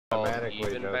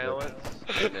even balance,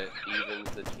 and it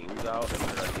evens the teams out and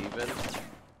they're uneven.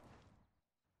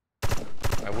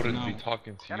 I wouldn't be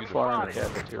talking to you. Fly in the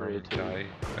cafeteria too. Guy.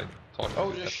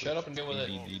 Oh, just shut up and deal with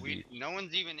it. No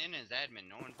one's even in as admin.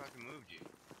 No one fucking moved you.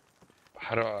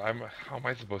 How am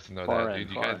I supposed to know that, dude?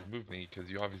 You guys moved me because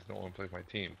you obviously don't want to play with my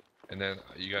team. And then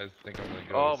you guys think I'm gonna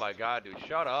go. Oh my god, dude,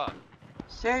 shut up.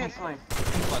 Seriously.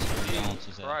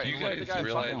 Right. Do you guys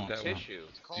realize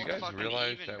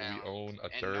that we own a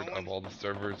third of all the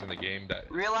servers in the game? That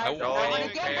Realize no one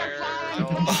care.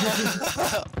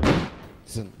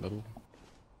 Isn't middle.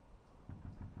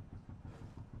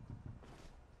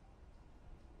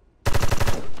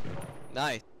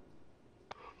 Nice.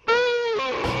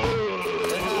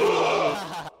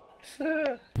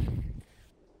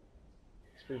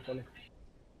 It's pretty funny.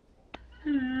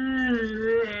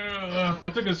 I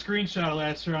took a screenshot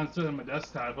last year on my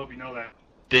desktop. Hope you know that.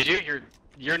 Did you?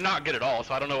 You're not good at all,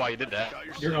 so I don't know why you did that.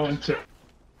 You're 0-2.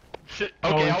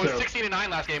 Okay, I was 16-9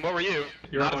 last game. What were you?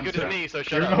 You're not as good as me, so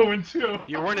shut up. You're 0-2.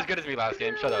 You weren't as good as me last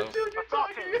game. Shut up. Assault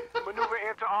team, maneuver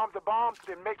in to arm the bomb,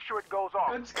 then make sure it goes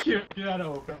off. That's cute. Get out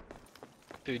of open.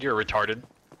 Dude, you're retarded.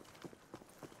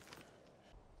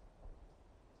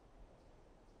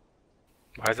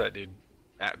 Why is that dude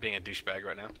being a douchebag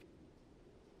right now?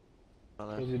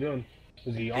 What's he doing?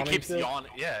 Is he yawning? He keeps still?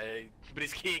 yawning. Yeah, but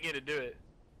he's keying in to do it.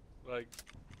 Like.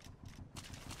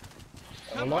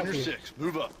 Under 6,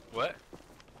 move up. What?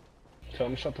 Tell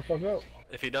him to shut the fuck up.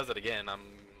 If he does it again, I'm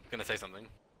gonna say something.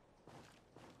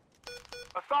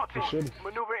 Assault team,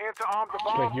 maneuver in to arm the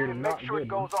bomb, like you're then not make sure good, it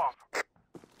goes off.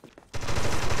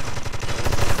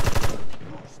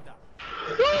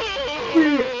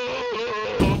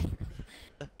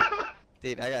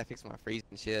 Dude, I gotta fix my freeze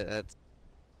and shit. That's.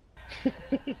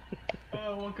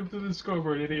 Welcome to the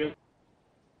scoreboard, idiot.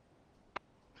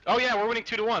 Oh yeah, we're winning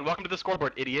 2-1. Welcome to the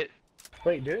scoreboard, idiot.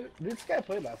 Wait, this guy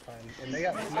played last time, and they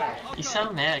got smashed. You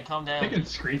sound mad. Calm down. Taking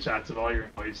screenshots of all your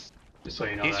voice, just so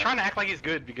you know. He's trying to act like he's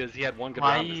good because he had one good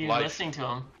Why round are in his you life. listening to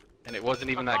him? And it wasn't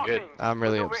even that good. I'm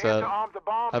really upset.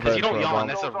 Because you don't yawn,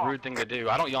 that's a rude thing to do.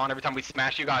 I don't yawn every time we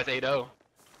smash you guys 8-0.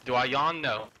 Do I yawn?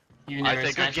 No. You never I say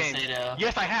good smashed us game. 8-0.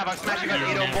 Yes, I have. I've smashed you guys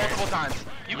 8-0 Never. multiple times.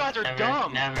 You guys are Never,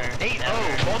 dumb. never,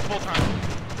 8-0 multiple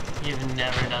times. You've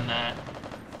never done that.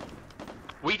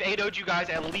 We've 8-0'd you guys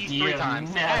at least You 3 have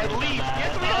times. never At done least. that.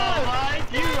 Yes, we Oh have.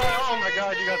 my Oh my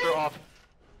god, you guys are off.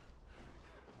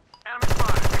 Enemy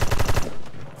spotted.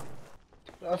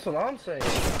 That's what I'm saying.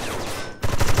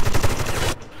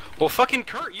 Well, fucking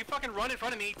Kurt, you fucking run in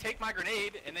front of me, take my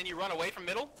grenade, and then you run away from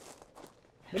middle?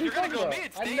 If you're gonna go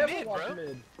mid, stay mid, bro.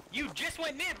 Mid. You just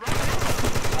went mid, right?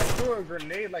 I threw a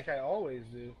grenade like I always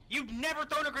do. You've never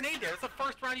thrown a grenade there. It's the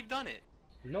first round you've done it.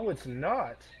 No, it's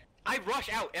not. I rush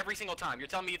out every single time. You're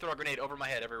telling me you throw a grenade over my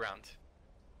head every round.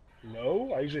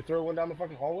 No, I usually throw one down the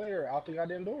fucking hallway or out the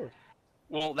goddamn door.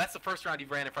 Well, that's the first round you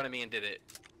ran in front of me and did it.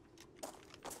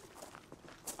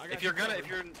 If you're gonna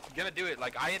do it,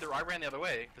 like I ran the other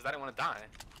way because I didn't want to die.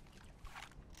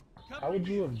 How would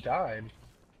you have died?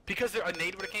 Because a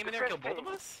nade would have came in there and killed both of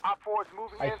us? I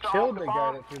killed the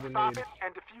guy that threw the nade.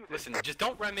 Listen, just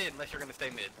don't run mid unless you're gonna stay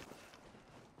mid.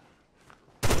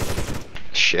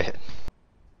 Shit.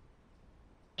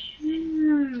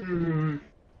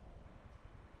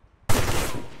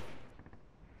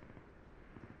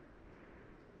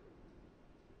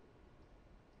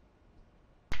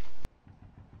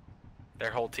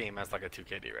 Their whole team has like a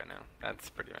 2KD right now. That's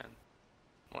pretty bad.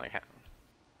 Like,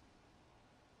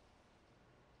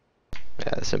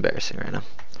 Yeah, it's embarrassing right now.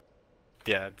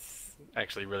 yeah, it's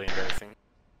actually really embarrassing.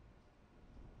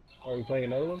 Are we playing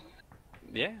another one?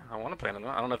 Yeah, I want to play another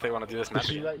one. I don't know if they want to do this match.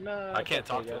 She's like, nah. I can't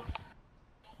talk to them.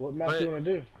 What match do you want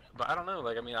to do? But I don't know.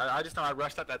 Like, I mean, I just know I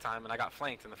rushed up that time and I got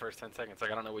flanked in the first 10 seconds.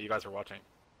 Like, I don't know what you guys were watching.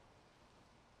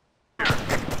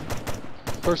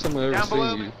 First time I ever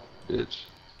seen you, bitch.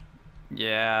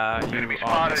 Yeah, you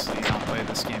obviously not play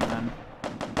this game then.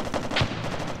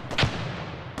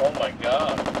 Oh my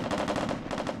god.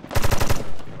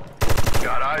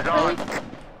 Got eyes on.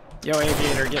 Yo,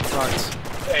 Aviator, get fucked.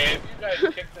 Hey, if you guys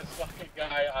kick this fucking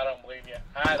guy, I don't believe you.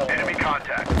 I don't. Enemy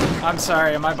contact. I'm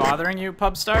sorry, am I bothering you,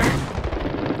 Pubstar?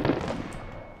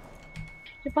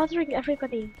 You're bothering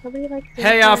everybody. Nobody likes you.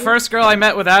 Hey, first girl I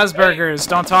met with Asperger's,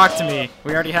 don't talk to me.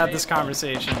 We already had this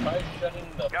conversation.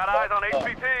 Got eyes on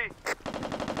HPT.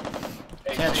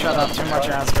 Can't shut up, too much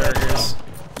Asperger's.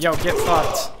 Yo, get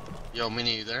fucked. Yo,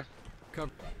 Minnie, you there?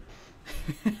 Come.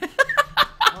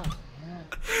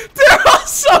 They're all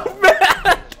so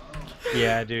mad!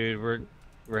 Yeah, dude,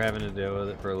 we're having to deal with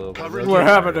it for a little bit. We're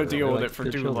having to deal with it for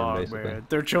too long, man.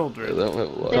 They're children. They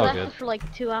lasted for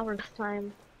like 2 hours this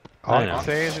time. All I can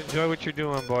say is enjoy what you're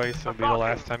doing, boys. It'll be the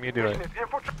last time you do it.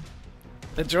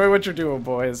 Enjoy what you're doing,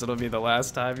 boys. It'll be the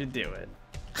last time you do it.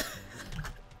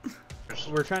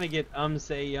 We're trying to get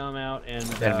Say Yum out and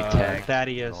That'd be tagged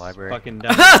Thaddeus fucking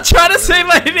down. Trying to say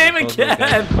my name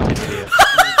again!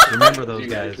 Remember those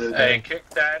guys. Hey, kick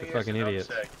Thaddeus. They're fucking idiots.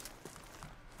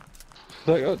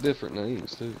 They got different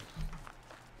names too.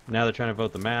 Now they're trying to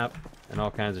vote the map and all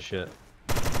kinds of shit.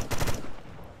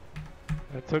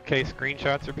 That's okay,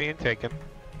 screenshots are being taken.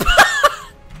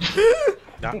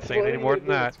 Not saying any more than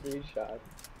that.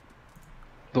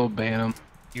 They'll ban them.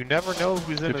 You never know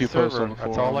who's in If a you post server, on the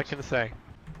that's all I forums. can say.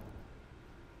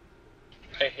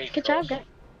 I hate Good trolls. job,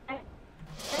 guys.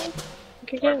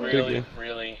 Good I game. really,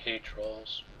 really hate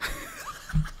trolls.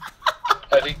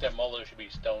 I think that Muller should be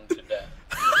stoned to death.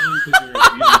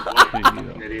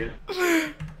 Idiot.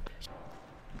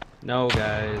 No,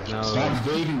 guys, no. Stop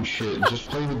dating shit and just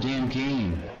play the damn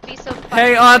game. Be so fucking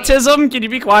Hey, annoying. autism, can you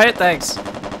be quiet? Thanks.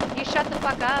 You shut the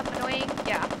fuck up, annoying?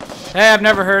 Yeah. Hey, I've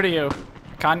never heard of you.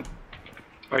 Con.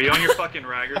 Are you on your fucking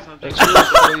rag or something? That's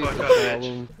really the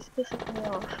problem. This pisses me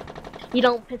off. You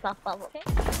don't piss off Bubble, okay?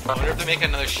 I wonder if they make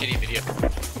another shitty video.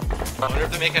 I wonder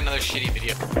if they make another shitty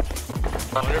video.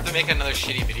 I wonder if they make another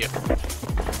shitty video.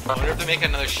 I wonder if they make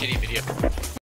another shitty video.